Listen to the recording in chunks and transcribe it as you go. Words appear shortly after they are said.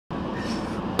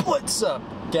What's up,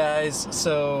 guys?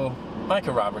 So,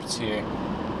 Micah Roberts here,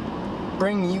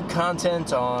 bringing you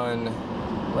content on,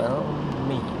 well,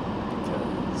 me,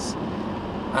 because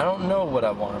I don't know what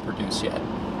I want to produce yet.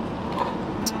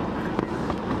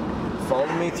 Follow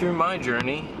me through my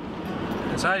journey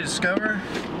as I discover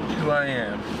who I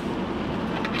am.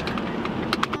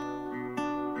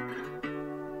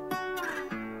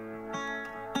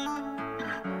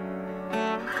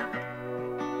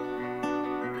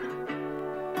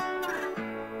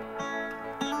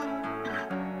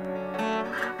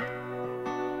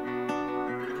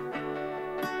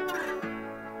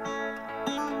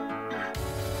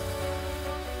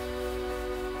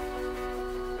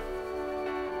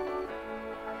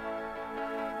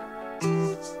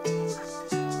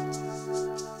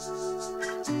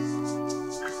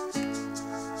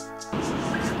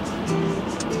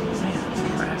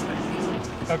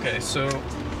 Okay, so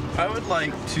I would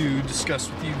like to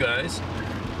discuss with you guys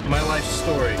my life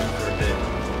story for a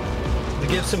bit. To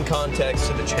give some context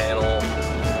to the channel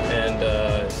and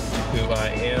who I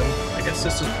am. I guess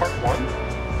this is part one.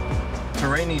 It's a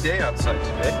rainy day outside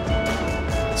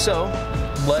today. So,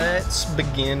 let's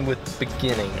begin with the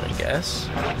beginning, I guess.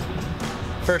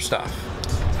 First off,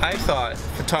 I thought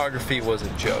photography was a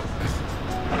joke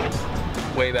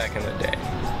way back in the day.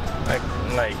 I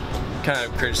kind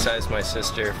of criticized my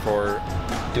sister for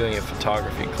doing a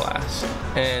photography class,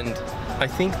 and I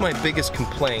think my biggest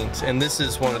complaint, and this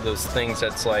is one of those things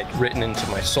that's like written into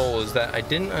my soul, is that I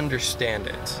didn't understand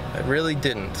it. I really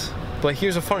didn't. But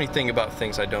here's a funny thing about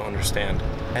things I don't understand.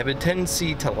 I have a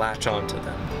tendency to latch onto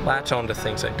them, latch onto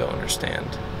things I don't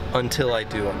understand until I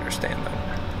do understand them.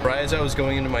 Right as I was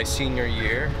going into my senior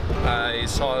year, I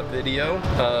saw a video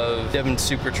of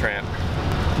DevinSuperTramp.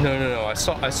 No, I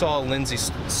saw a Lindsey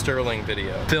Sterling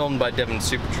video filmed by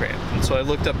DevinSuperTramp. And so I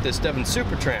looked up this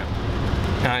DevinSuperTramp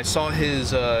and I saw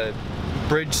his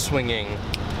bridge swinging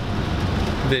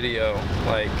video,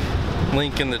 like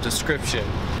link in the description.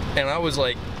 And I was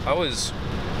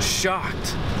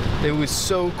shocked. It was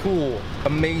so cool,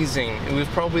 amazing. It was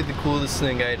probably the coolest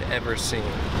thing I had ever seen.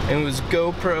 And it was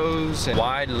GoPros and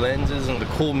wide lenses and the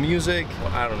cool music.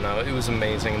 I don't know, it was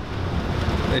amazing.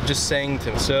 It just sang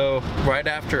to me. So right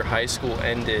after high school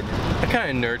ended, I kind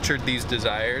of nurtured these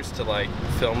desires to like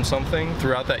film something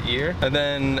throughout that year. And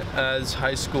then as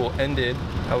high school ended,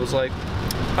 I was like,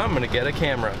 I'm gonna get a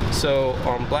camera. So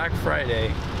on Black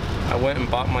Friday, I went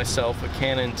and bought myself a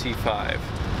Canon T5.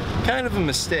 Kind of a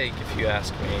mistake, if you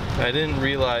ask me. I didn't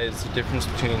realize the difference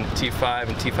between T5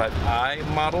 and T5i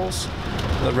models,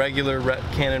 the regular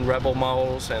Canon Rebel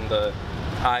models and the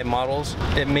I models.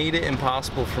 It made it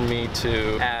impossible for me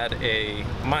to add a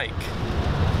mic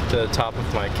to the top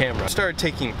of my camera. I started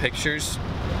taking pictures,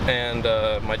 and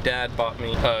my dad bought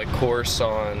me a course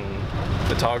on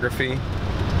photography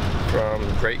from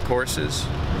Great Courses,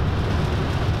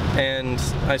 and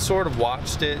I sort of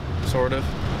watched it,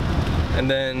 and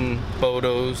then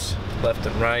photos left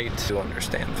and right to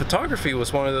understand. Photography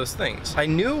was one of those things. I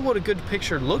knew what a good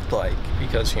picture looked like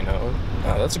because, you know,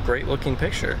 wow, that's a great looking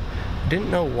picture. Didn't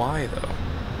know why though.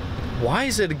 Why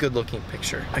is it a good looking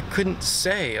picture? I couldn't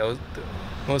say.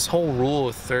 This whole rule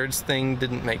of thirds thing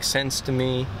didn't make sense to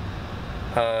me.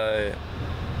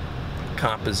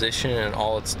 Composition and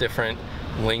all its different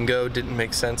lingo didn't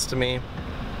make sense to me.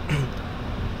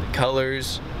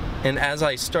 Colors. And as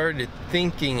I started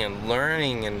thinking and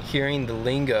learning and hearing the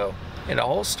lingo, it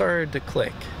all started to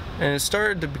click. And it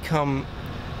started to become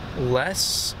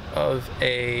less of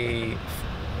a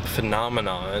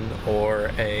phenomenon or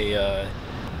a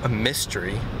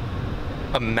mystery,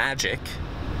 a magic,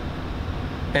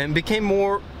 and became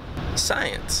more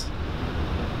science,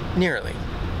 nearly.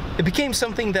 It became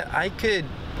something that I could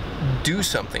do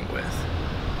something with.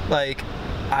 Like,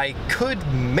 I could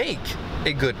make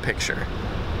a good picture.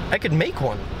 I could make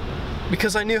one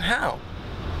because I knew how.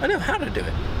 I knew how to do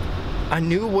it. I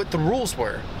knew what the rules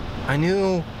were. I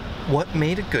knew what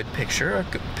made a good picture a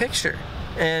good picture.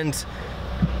 And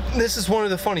this is one of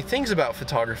the funny things about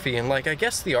photography, and like I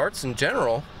guess the arts in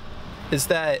general, is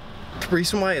that the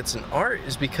reason why it's an art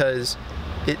is because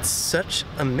it's such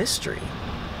a mystery.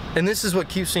 And this is what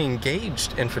keeps me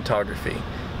engaged in photography,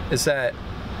 is that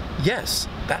yes,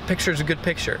 that picture is a good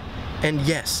picture. And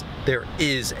yes, there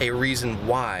is a reason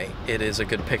why it is a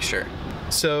good picture.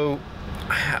 So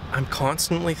I'm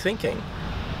constantly thinking.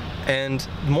 And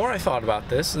the more I thought about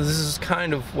this is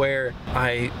kind of where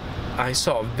I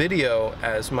saw video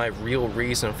as my real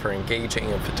reason for engaging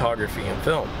in photography and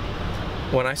film.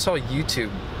 When I saw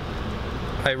YouTube,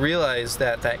 I realized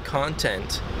that that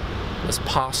content was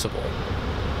possible.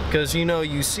 Because, you know,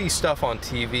 you see stuff on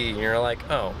TV and you're like,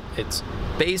 oh, it's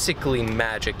basically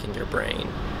magic in your brain.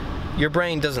 Your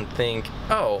brain doesn't think,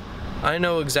 oh, I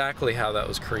know exactly how that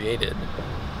was created.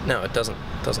 No, it doesn't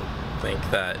think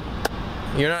that.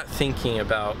 You're not thinking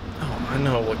about, oh, I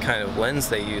know what kind of lens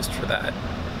they used for that.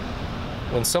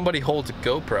 When somebody holds a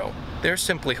GoPro, they're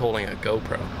simply holding a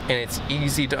GoPro. And it's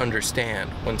easy to understand.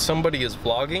 When somebody is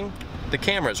vlogging, the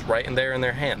camera's right in there in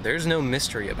their hand. There's no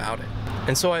mystery about it.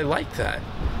 And so I like that.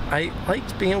 I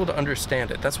liked being able to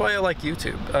understand it. That's why I like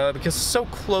YouTube, because it's so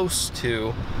close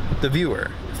to the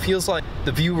viewer. It feels like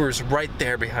the viewer's right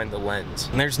there behind the lens.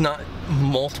 And there's not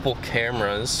multiple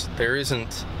cameras. There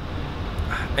isn't...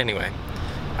 Anyway,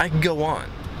 I can go on.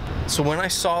 So when I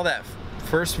saw that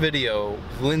first video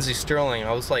of Lindsey Stirling,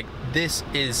 I was like, this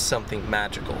is something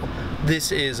magical.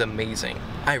 This is amazing.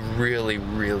 I really,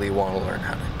 really want to learn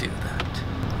how to do that.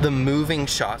 The moving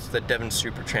shots that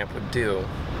DevinSuperTramp would do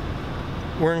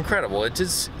were incredible. It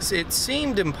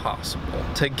seemed impossible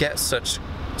to get such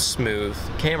smooth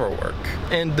camera work.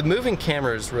 And the moving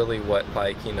camera is really what,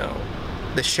 like, you know,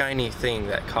 the shiny thing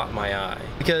that caught my eye.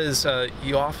 Because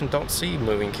you often don't see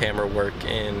moving camera work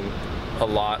in a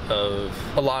lot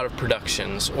of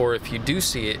productions, or if you do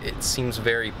see it, it seems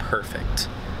very perfect.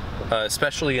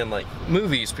 Especially in like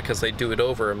movies, because they do it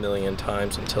over a million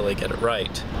times until they get it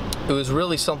right. It was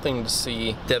really something to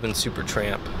see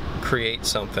DevinSuperTramp create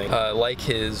something like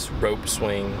his rope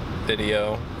swing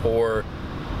video, or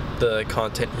the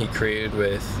content he created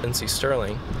with Lindsey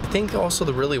Stirling. I think also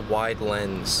the really wide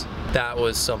lens, that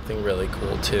was something really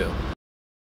cool too.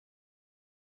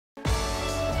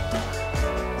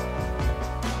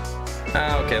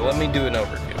 Okay, let me do an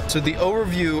overview. So the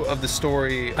overview of the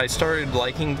story, I started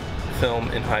liking film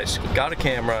in high school. Got a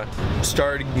camera,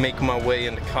 started making my way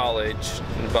into college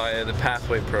via the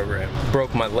Pathway program.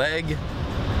 Broke my leg,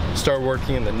 started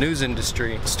working in the news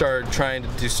industry, started trying to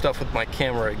do stuff with my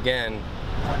camera again.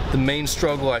 The main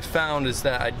struggle I found is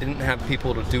that I didn't have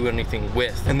people to do anything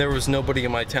with, and there was nobody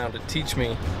in my town to teach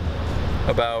me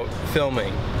about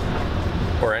filming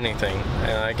or anything.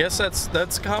 And I guess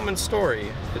that's a common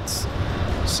story. It's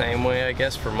the same way, I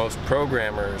guess, for most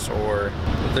programmers, or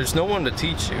there's no one to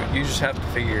teach you. You just have to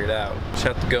figure it out. You just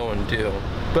have to go and do.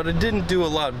 But I didn't do a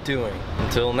lot of doing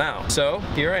until now. So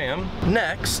here I am.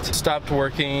 Next, stopped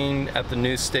working at the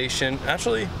news station.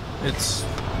 Actually, it's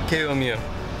KOMU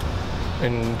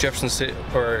in Jefferson City,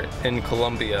 or in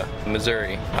Columbia,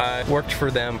 Missouri. I worked for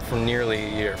them for nearly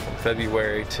a year, from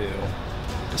February to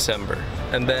December.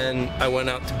 And then I went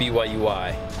out to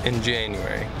BYUI in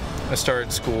January. I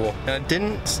started school, and I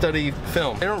didn't study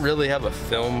film. They don't really have a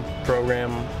film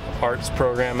program, arts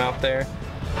program out there,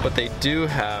 but they do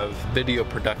have video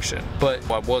production. But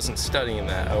I wasn't studying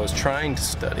that. I was trying to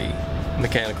study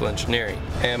mechanical engineering.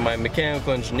 And my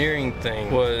mechanical engineering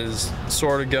thing was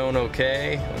sort of going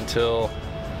okay until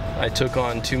I took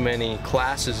on too many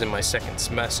classes in my second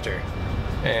semester.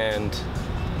 And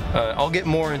I'll get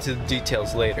more into the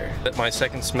details later. At my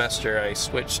second semester, I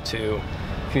switched to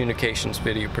communications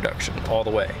video production all the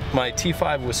way. My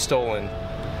T5 was stolen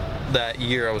that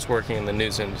year I was working in the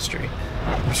news industry,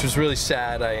 which was really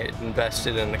sad. I had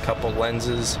invested in a couple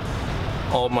lenses.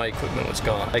 All my equipment was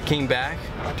gone. I came back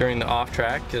during the off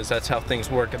track, because that's how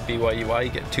things work at BYUI.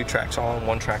 You get 2 tracks on,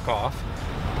 1 track off.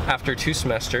 After 2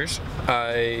 semesters,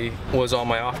 I was on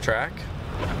my off track,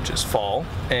 which is fall.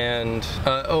 And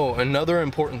oh, another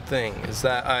important thing is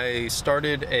that I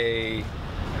started a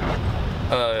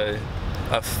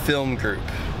film group,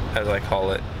 as I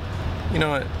call it. You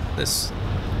know what? This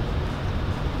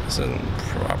isn't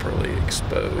properly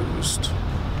exposed.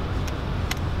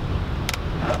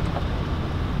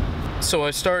 So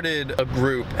I started a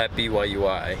group at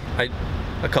BYUI.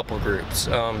 A couple groups.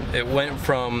 It went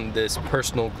from this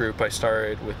personal group I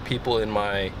started with people in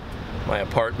my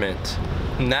apartment,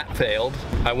 and that failed.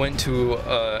 I went to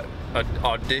an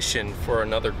audition for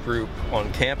another group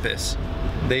on campus.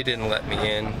 They didn't let me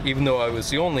in, even though I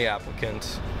was the only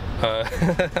applicant.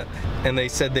 And they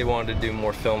said they wanted to do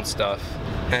more film stuff.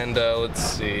 And let's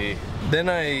see. Then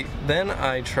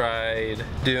I tried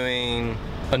doing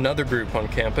another group on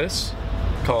campus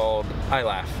called I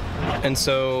Laugh. And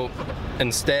so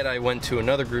instead I went to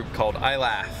another group called I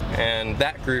Laugh, and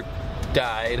that group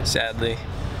died, sadly.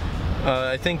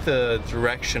 I think the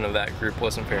direction of that group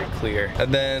wasn't very clear.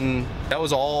 And then that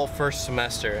was all first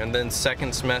semester, and then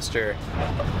second semester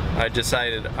I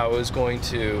decided I was going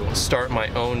to start my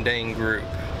own dang group,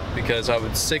 because I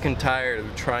was sick and tired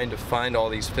of trying to find all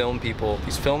these film people,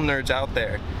 these film nerds out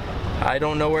there. I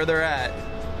don't know where they're at.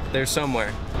 They're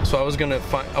somewhere. So I was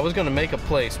gonna make a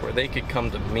place where they could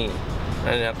come to me.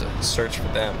 I didn't have to search for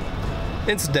them.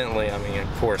 Incidentally, I mean,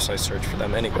 of course I search for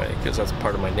them anyway, because that's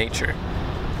part of my nature.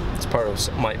 It's part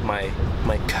of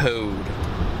my code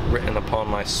written upon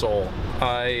my soul.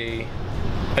 I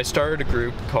started a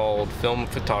group called Film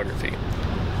Photography.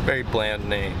 Very bland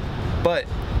name, but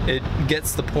it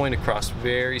gets the point across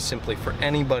very simply for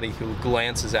anybody who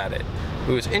glances at it,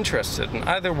 who is interested in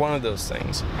either one of those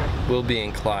things, will be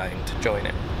inclined to join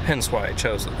it. Hence why I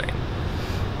chose the name.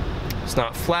 It's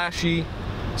not flashy,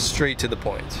 straight to the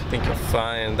point. I think you'll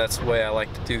find that's the way I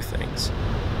like to do things.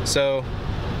 So,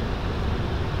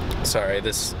 sorry,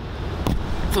 this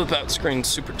flip out screen's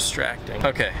super distracting.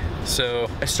 Okay, so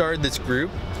I started this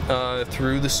group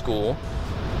through the school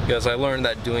because I learned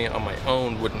that doing it on my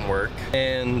own wouldn't work.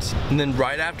 And then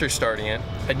right after starting it,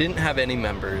 I didn't have any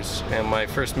members, and my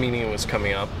first meeting was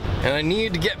coming up, and I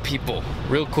needed to get people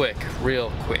real quick.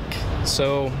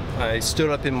 So I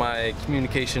stood up in my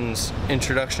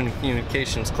introduction to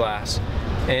communications class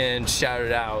and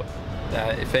shouted out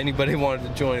that if anybody wanted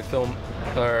to join a film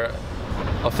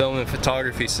and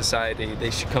photography society, they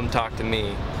should come talk to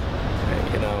me.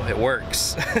 And, you know, it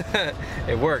works.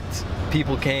 It worked.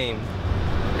 People came.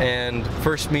 And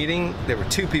first meeting, there were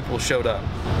 2 people showed up.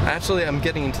 Actually, I'm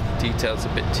getting into the details a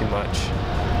bit too much.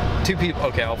 2 people,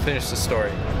 okay, I'll finish the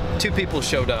story. 2 people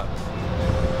showed up.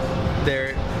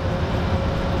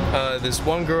 This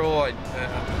one girl,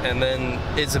 and then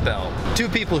Isabel. 2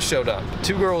 people showed up.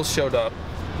 2 girls showed up.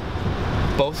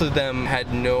 Both of them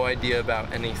had no idea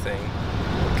about anything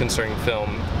concerning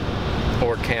film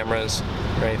or cameras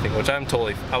or anything, which I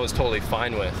was totally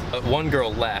fine with. One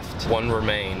girl left, one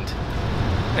remained.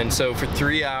 And so for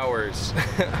 3 hours,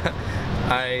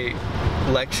 I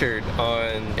lectured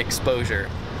on exposure,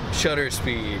 shutter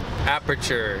speed,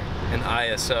 aperture, and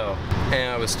ISO. And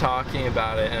I was talking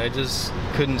about it, and I just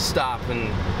couldn't stop.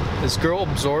 And this girl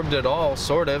absorbed it all,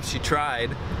 sort of. She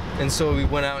tried. And so we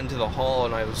went out into the hall,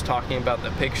 and I was talking about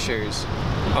the pictures.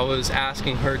 I was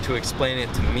asking her to explain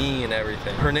it to me and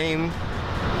everything. Her name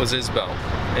was Isabel,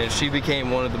 and she became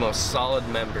one of the most solid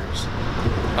members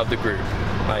of the group.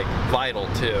 Like, vital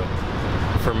too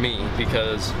for me,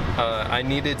 because I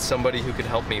needed somebody who could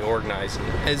help me organize.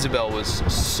 And Isabel was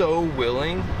so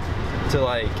willing to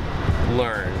like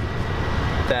learn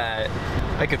that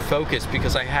I could focus,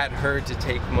 because I had her to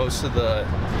take most of the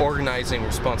organizing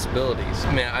responsibilities.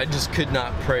 Man, I just could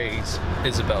not praise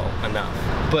Isabel enough.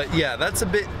 But yeah,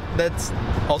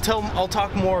 I'll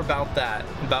talk more about that,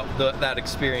 that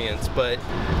experience. But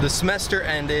the semester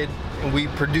ended, and we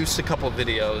produced a couple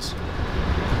videos,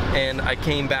 and I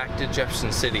came back to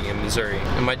Jefferson City in Missouri.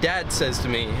 And my dad says to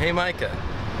me, "Hey Micah,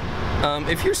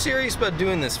 if you're serious about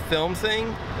doing this film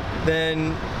thing,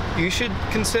 then you should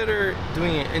consider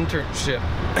doing an internship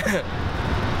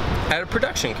at a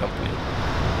production company."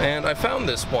 And I found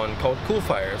this one called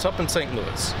Coolfire. It's up in St.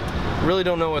 Louis. Really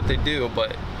don't know what they do,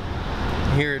 but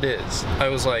here it is. I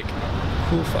was like,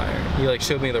 Coolfire. He like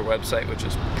showed me their website, which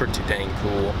is pretty dang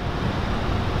cool.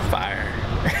 Fire.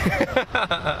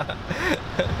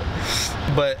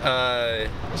 But I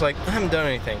was like, I haven't done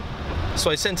anything. So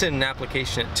I sent in an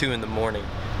application at 2 in the morning.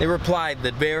 They replied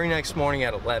the very next morning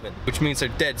at 11, which means they're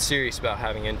dead serious about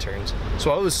having interns.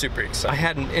 So I was super excited. I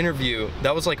had an interview,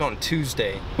 that was like on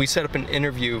Tuesday. We set up an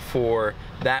interview for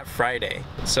that Friday.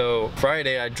 So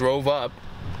Friday I drove up.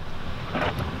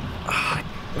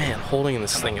 Man, holding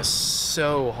this thing is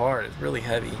so hard, it's really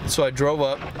heavy. So I drove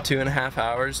up 2.5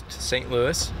 hours to St.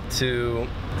 Louis to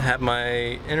have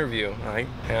my interview, right?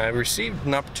 And I received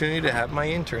an opportunity to have my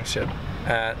internship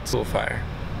at Coolfire.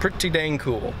 Pretty dang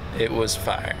cool. It was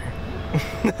fire.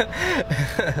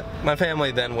 My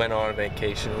family then went on a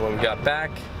vacation. When we got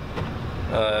back,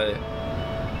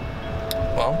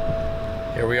 well,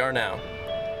 here we are now.